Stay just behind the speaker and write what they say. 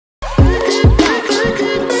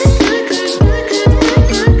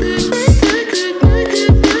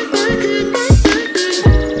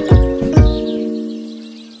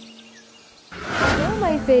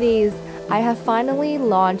I have finally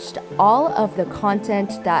launched all of the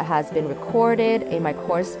content that has been recorded in my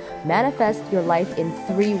course, Manifest Your Life in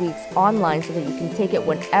 3 Weeks online, so that you can take it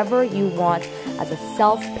whenever you want as a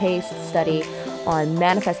self-paced study on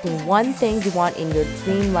manifesting one thing you want in your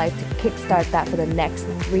dream life to kickstart that for the next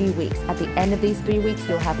 3 weeks. At the end of these 3 weeks,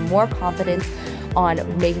 you'll have more confidence on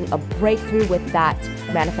making a breakthrough with that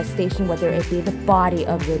manifestation, whether it be the body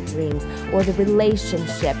of your dreams or the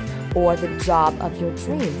relationship or the job of your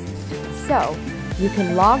dreams. So you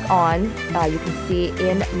can log on, you can see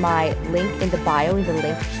in my link in the bio, in the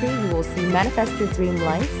link tree, you will see Manifest Your Dream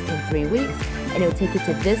Life in 3 weeks, and it will take you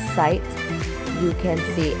to this site. You can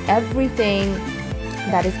see everything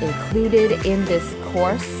that is included in this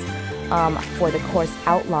course for the course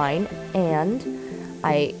outline, and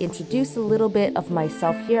I introduce a little bit of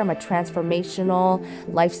myself here. I'm a transformational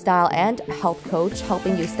lifestyle and health coach,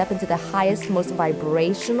 helping you step into the highest, most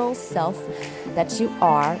vibrational self that you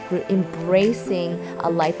are through embracing a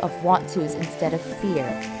life of want-tos instead of fear.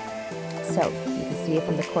 So you can see it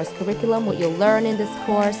from the course curriculum, what you'll learn in this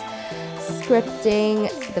course. Scripting,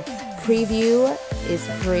 the preview is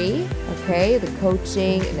free, okay? The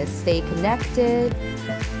coaching and the stay connected,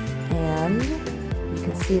 and you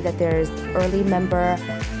can see that there's early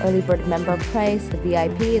bird member price, the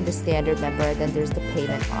VIP, and the standard member, and then there's the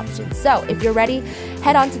payment option. So if you're ready,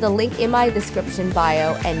 head on to the link in my description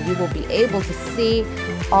bio and you will be able to see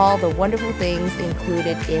all the wonderful things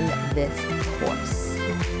included in this course.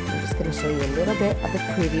 I'm just going to show you a little bit of the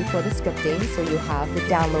preview for the scripting, so you have the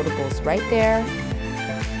downloadables right there.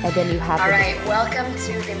 And then you have welcome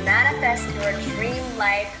to the Manifest Your Dream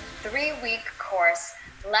Life 3-week course.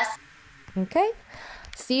 Okay,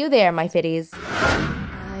 see you there, my fitties.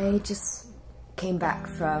 I just came back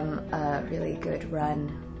from a really good run,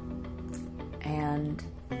 and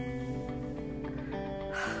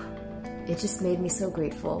it just made me so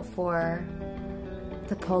grateful for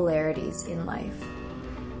the polarities in life.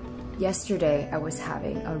 Yesterday, I was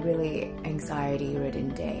having a really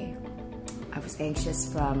anxiety-ridden day. I was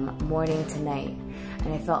anxious from morning to night,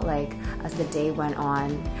 and I felt like as the day went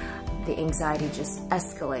on, the anxiety just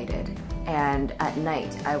escalated, and at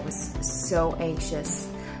night I was so anxious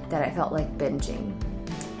that I felt like binging.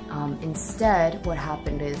 Instead, what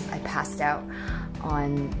happened is I passed out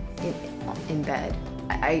in bed.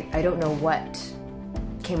 I don't know what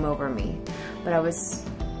came over me, but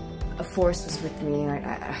a force was with me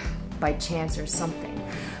by chance or something.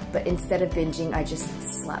 But instead of binging, I just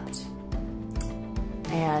slept.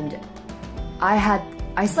 And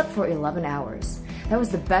I slept for 11 hours. That was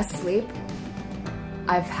the best sleep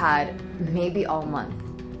I've had maybe all month.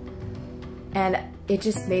 And it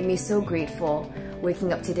just made me so grateful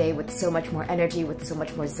waking up today with so much more energy, with so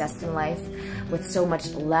much more zest in life, with so much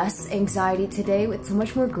less anxiety today, with so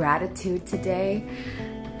much more gratitude today,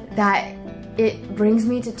 that it brings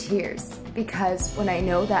me to tears. Because when I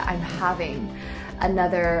know that I'm having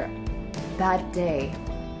another bad day,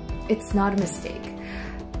 it's not a mistake.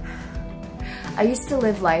 I used to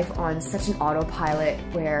live life on such an autopilot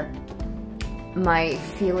where my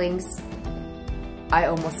feelings, I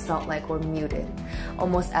almost felt like were muted.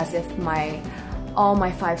 Almost as if all my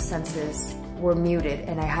 5 senses were muted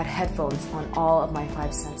and I had headphones on all of my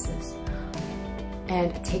 5 senses.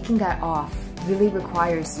 And taking that off really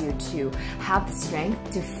requires you to have the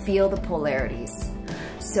strength to feel the polarities.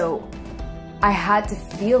 So I had to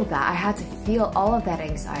feel that. I had to feel all of that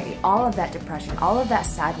anxiety, all of that depression, all of that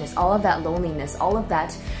sadness, all of that loneliness, all of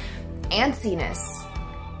that antsiness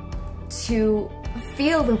to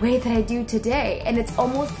feel the way that I do today. And it's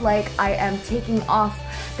almost like I am taking off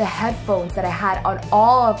the headphones that I had on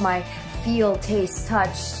all of my feel, taste,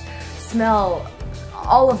 touch, smell,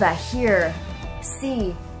 all of that, hear,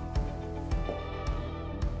 see.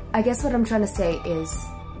 I guess what I'm trying to say is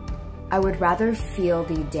I would rather feel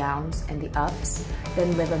the downs and the ups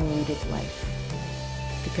than live a muted life.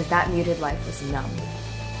 Because that muted life was numb.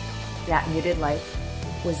 That muted life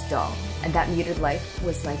was dull. And that muted life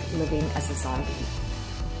was like living as a zombie.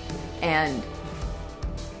 And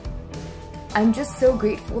I'm just so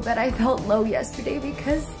grateful that I felt low yesterday,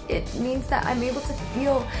 because it means that I'm able to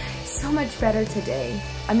feel so much better today.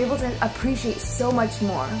 I'm able to appreciate so much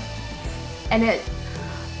more. And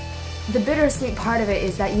the bittersweet part of it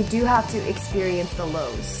is that you do have to experience the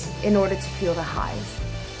lows in order to feel the highs.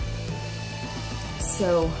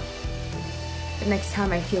 So the next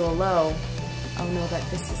time I feel a low, I'll know that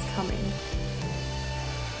this is coming.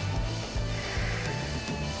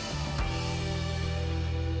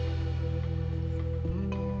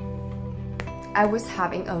 I was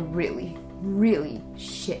having a really, really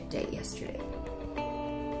shit day yesterday.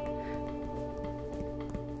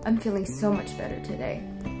 I'm feeling so much better today.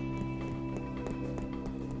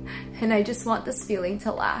 And I just want this feeling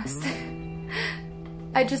to last.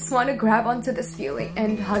 I just want to grab onto this feeling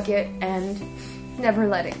and hug it and never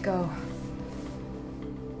let it go.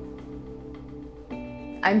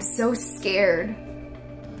 I'm so scared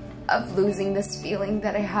of losing this feeling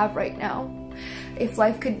that I have right now. If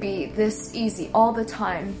life could be this easy all the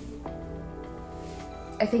time.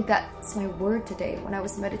 I think that's my word today when I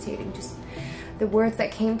was meditating. Just the word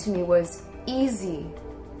that came to me was easy.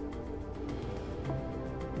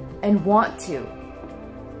 And want to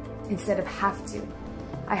instead of have to.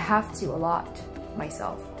 I have to a lot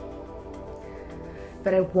myself.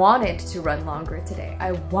 But I wanted to run longer today.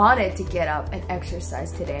 I wanted to get up and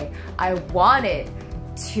exercise today. I wanted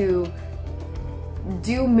to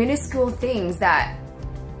do minuscule things that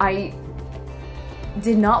I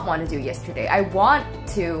did not want to do yesterday. I want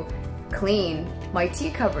to clean my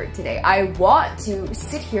tea cupboard today. I want to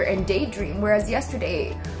sit here and daydream, whereas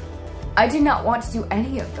yesterday I did not want to do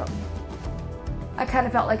any of them. I kind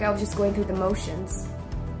of felt like I was just going through the motions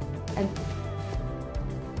and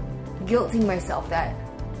guilting myself that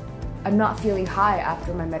I'm not feeling high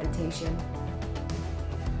after my meditation.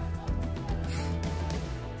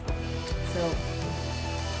 So,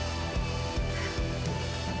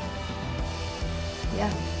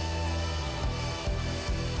 yeah.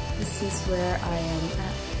 This is where I am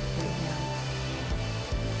at right now.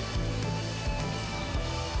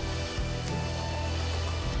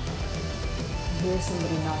 I hear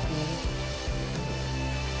somebody knocking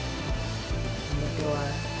on the door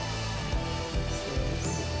upstairs,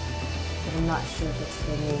 but I'm not sure if it's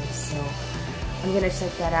for me, so I'm gonna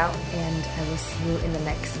check that out and I will see you in the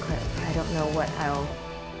next clip. I don't know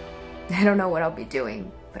what I'll be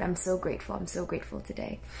doing, but I'm so grateful. I'm so grateful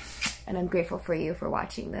today. And I'm grateful for you for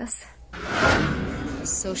watching this.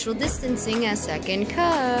 Social distancing a second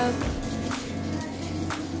cup.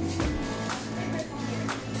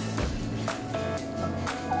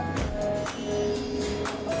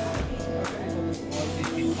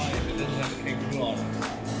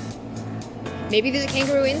 Maybe there's a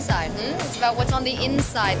kangaroo inside. It's about what's on the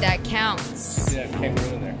inside that counts. Yeah,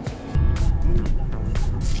 kangaroo in there.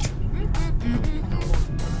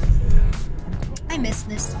 I miss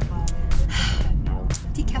this.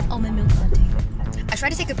 Decaf almond milk latte. I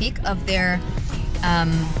tried to take a peek of their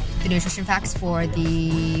the nutrition facts for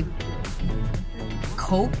the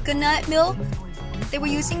coconut milk they were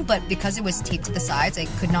using, but because it was taped to the sides, I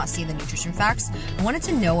could not see the nutrition facts. I wanted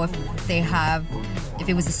to know if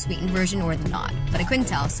it was a sweetened version or not, but I couldn't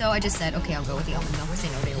tell, so I just said, okay, I'll go with the almond milk because I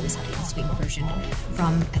know they always have the unsweetened version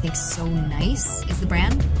from, I think, So Nice is the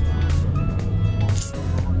brand.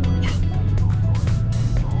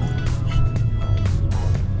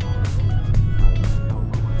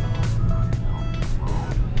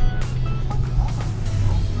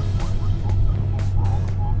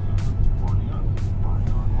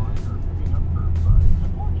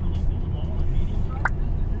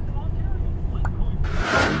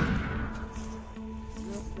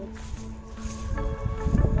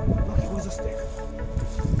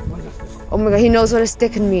 Oh my god, he knows what a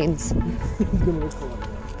sticken means.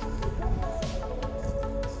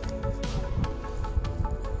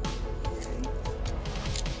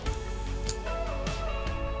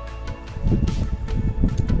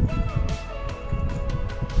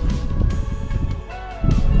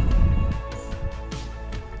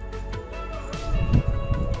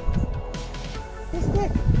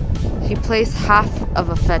 He plays half of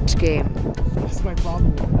a fetch game. That's my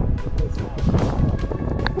problem.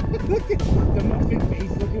 Look at the muffin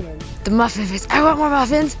face, look at him. The muffin face. I want more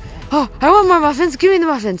muffins. Oh, I want more muffins. Give me the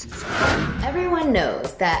muffins. Everyone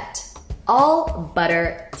knows that all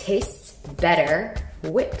butter tastes better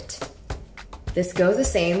whipped. This goes the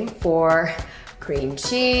same for cream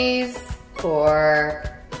cheese, for,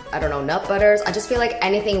 I don't know, nut butters. I just feel like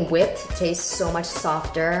anything whipped tastes so much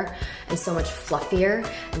softer and so much fluffier.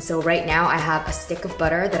 And so right now I have a stick of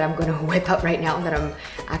butter that I'm gonna whip up right now that I'm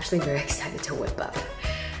actually very excited to whip up.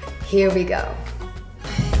 Here we go.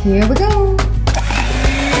 Here we go.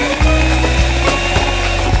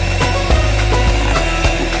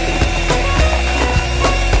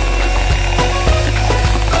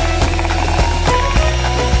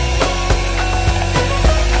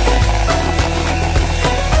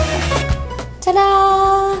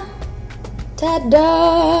 Ta-da!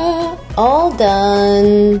 Ta-da! All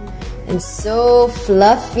done. And so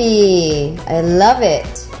fluffy. I love it.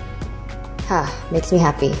 Makes me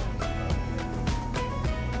happy.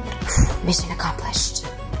 Mission accomplished.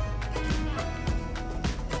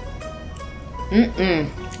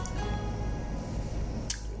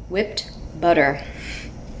 Whipped butter.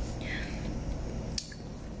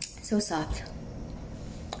 So soft.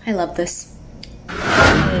 I love this.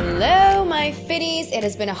 Hello, my fitties. It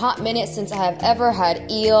has been a hot minute since I have ever had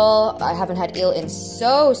eel. I haven't had eel in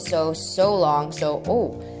so long. So,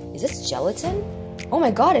 oh, is this gelatin? Oh my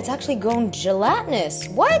god, it's actually grown gelatinous.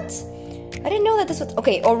 What? I didn't know that this was...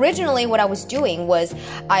 Okay, originally what I was doing was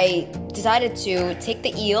I decided to take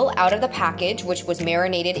the eel out of the package, which was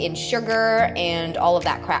marinated in sugar and all of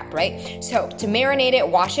that crap, right? So to marinate it,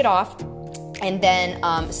 wash it off, and then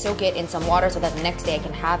soak it in some water so that the next day I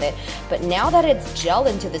can have it. But now that it's gelled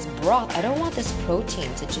into this broth, I don't want this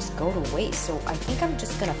protein to just go to waste. So I think I'm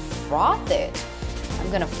just gonna froth it.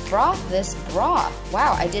 I'm gonna froth this broth.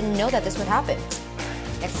 Wow, I didn't know that this would happen.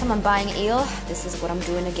 Next time I'm buying eel, this is what I'm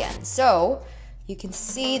doing again. So you can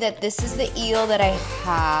see that this is the eel that I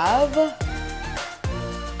have.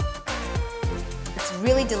 It's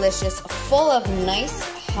really delicious, full of nice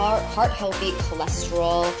heart-healthy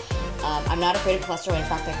cholesterol. I'm not afraid of cholesterol. In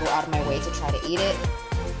fact, I go out of my way to try to eat it.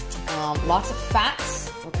 Lots of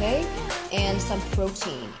fats, okay? And some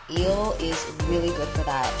protein. Eel is really good for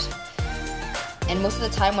that. And most of the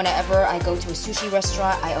time, whenever I go to a sushi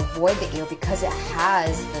restaurant, I avoid the eel because it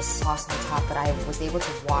has the sauce on top, but I was able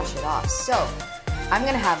to wash it off. So, I'm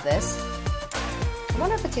gonna have this. I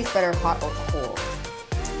wonder if it tastes better hot or cold.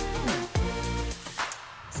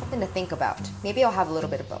 Something to think about. Maybe I'll have a little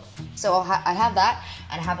bit of both. So I have that,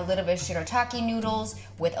 and I have a little bit of shirataki noodles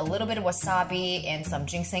with a little bit of wasabi and some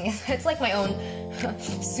ginseng. It's like my own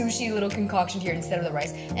sushi little concoction here instead of the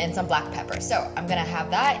rice, and some black pepper. So I'm gonna have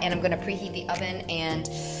that, and I'm gonna preheat the oven and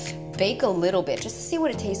bake a little bit just to see what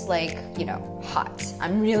it tastes like, you know, hot.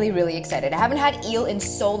 I'm really excited. I haven't had eel in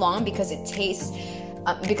so long because it tastes,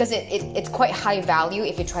 because it's quite high value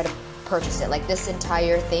if you try to purchase it. Like this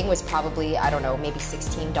entire thing was probably, I don't know, maybe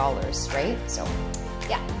 $16, right? So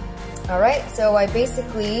yeah. All right, so I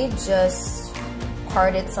basically just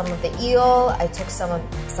parted some of the eel. I took some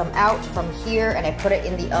out from here and I put it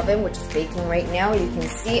in the oven, which is baking right now. You can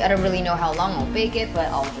see, I don't really know how long I'll bake it, but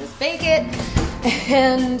I'll just bake it.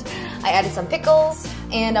 And I added some pickles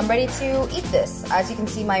and I'm ready to eat this. As you can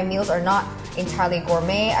see, my meals are not entirely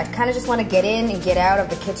gourmet. I kind of just want to get in and get out of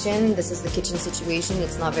the kitchen. This is the kitchen situation.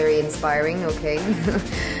 It's not very inspiring, okay?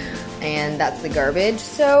 And that's the garbage.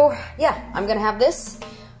 So yeah, I'm gonna have this.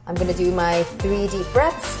 I'm gonna do my 3 deep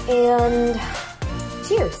breaths and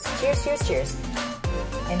cheers, cheers, cheers, cheers.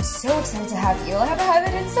 I'm so excited to have eel. I haven't had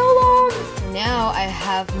it in so long. Now I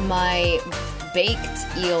have my baked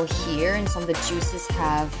eel here and some of the juices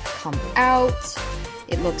have come out.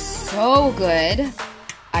 It looks so good.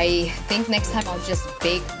 I think next time I'll just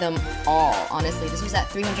bake them all, honestly. This was at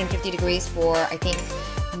 350 degrees for, I think,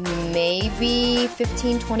 maybe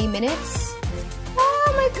 15-20 minutes.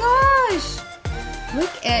 Oh my gosh!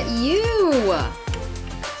 Look at you!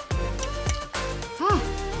 Ah,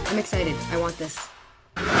 I'm excited. I want this.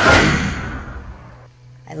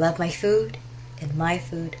 I love my food, and my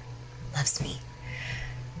food loves me.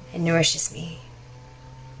 It nourishes me.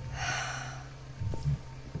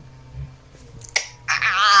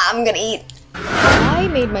 I'm gonna eat. I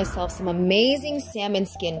made myself some amazing salmon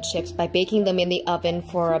skin chips by baking them in the oven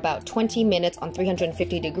for about 20 minutes on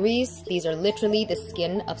 350 degrees. These are literally the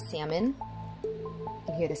skin of salmon. You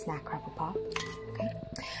can hear the snack crackle pop. Okay.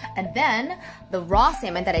 And then the raw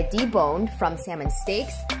salmon that I deboned from salmon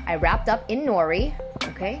steaks, I wrapped up in nori.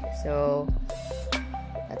 Okay, so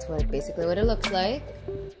that's basically what it looks like.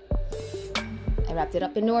 I wrapped it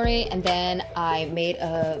up in nori, and then I made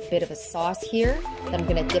a bit of a sauce here that I'm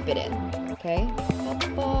gonna dip it in, okay?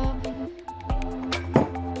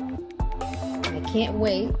 And I can't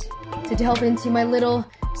wait to delve into my little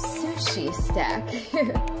sushi stack.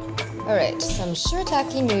 All right, some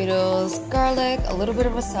shirataki noodles, garlic, a little bit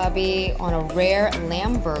of wasabi on a rare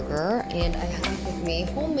lamb burger, and I have with me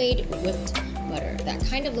homemade whipped butter. That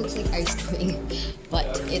kind of looks like ice cream,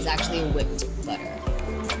 but it's actually whipped butter.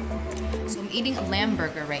 Eating a lamb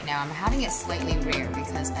burger right now. I'm having it slightly rare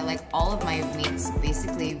because I like all of my meats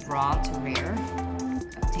basically raw to rare.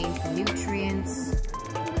 Obtains the nutrients.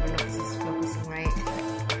 I don't know if this is focusing right.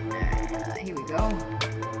 Here we go.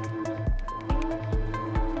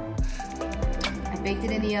 I baked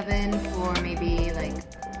it in the oven for maybe like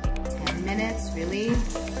 10 minutes, really.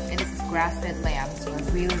 And this is grass-fed lamb, so I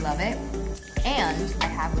really love it. And I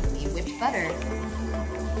have with me whipped butter.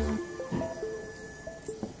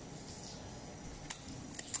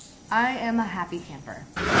 I am a happy camper.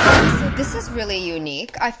 So this is really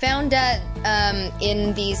unique. I found that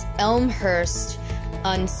in these Elmhurst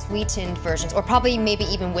unsweetened versions, or probably maybe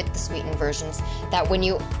even with the sweetened versions, that when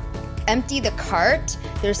you empty the cart,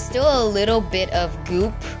 there's still a little bit of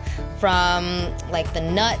goop from like the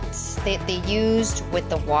nuts that they used with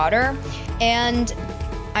the water. And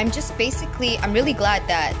I'm really glad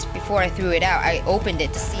that before I threw it out, I opened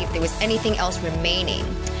it to see if there was anything else remaining.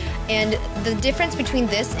 And the difference between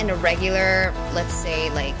this and a regular, let's say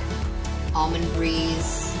like Almond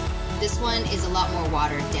Breeze, this one is a lot more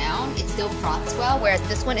watered down. It still froths well, whereas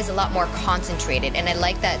this one is a lot more concentrated. And I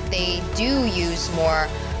like that they do use more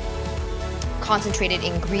concentrated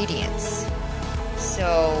ingredients.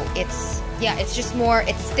 So it's just more,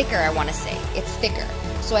 it's thicker, I want to say. It's thicker.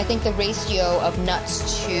 So I think the ratio of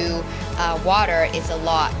nuts to water is a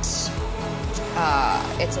lot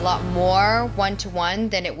more 1-to-1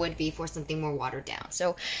 than it would be for something more watered down.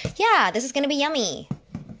 So yeah, this is gonna be yummy.